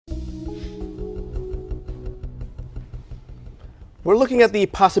We're looking at the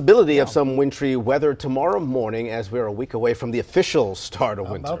possibility of some wintry weather tomorrow morning as we're a week away from the official start of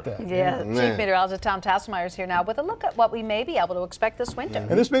winter. How about that? Yeah, Chief Meteorologist Tom Tasselmyer is here now with a look at what we may be able to expect this winter.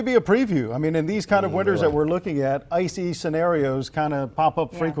 And this may be a preview. I mean, in these kind of winters that we're looking at, icy scenarios kind of pop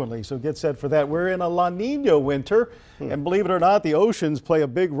up frequently. So get set for that. We're in a La Nina winter. And believe it or not, the oceans play a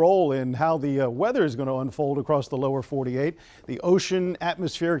big role in how the weather is going to unfold across the lower 48. The ocean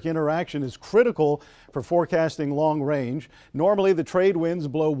atmospheric interaction is critical for forecasting long range. Normally, the trade winds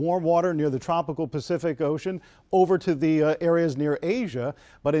blow warm water near the tropical Pacific Ocean over to the areas near Asia.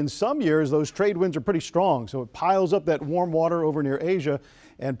 But in some years, those trade winds are pretty strong. So it piles up that warm water over near Asia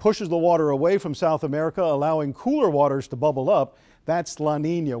and pushes the water away from South America, allowing cooler waters to bubble up. That's La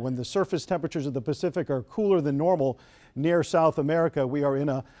Nina. When the surface temperatures of the Pacific are cooler than normal near South America, we are in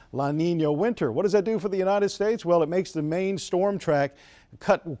a La Nina winter. What does that do for the United States? Well, it makes the main storm track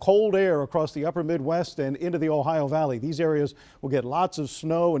cut cold air across the upper Midwest and into the Ohio Valley. These areas will get lots of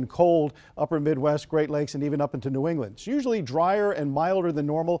snow and cold, upper Midwest, Great Lakes, and even up into New England. It's usually drier and milder than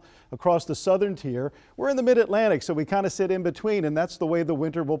normal across the southern tier. We're in the mid-Atlantic, so we kind of sit in between, and that's the way the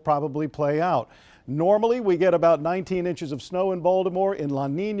winter will probably play out. Normally, we get about 19 inches of snow in Baltimore. In La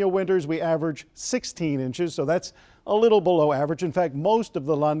Nina winters, we average 16 inches, so that's a little below average. In fact, most of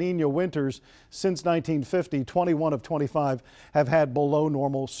the La Nina winters since 1950, 21 of 25, have had below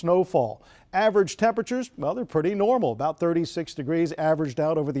normal snowfall. Average temperatures, well, they're pretty normal, about 36 degrees averaged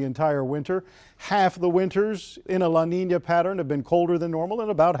out over the entire winter. Half the winters in a La Nina pattern have been colder than normal, and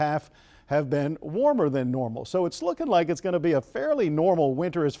about half have been warmer than normal. So it's looking like it's going to be a fairly normal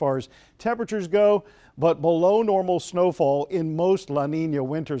winter as far as temperatures go, but below normal snowfall in most La Nina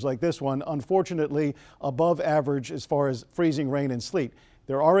winters like this one, unfortunately above average as far as freezing rain and sleet.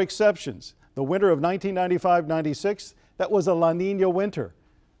 There are exceptions. The winter of 1995-96, that was a La Nina winter.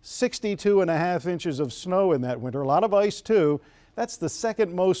 62.5 inches of snow in that winter, a lot of ice too. That's the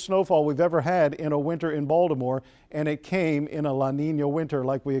second most snowfall we've ever had in a winter in Baltimore, and it came in a La Nina winter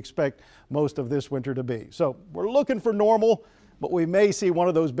like we expect most of this winter to be. So we're looking for normal, but we may see one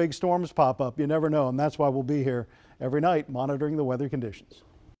of those big storms pop up. You never know, and that's why we'll be here every night monitoring the weather conditions.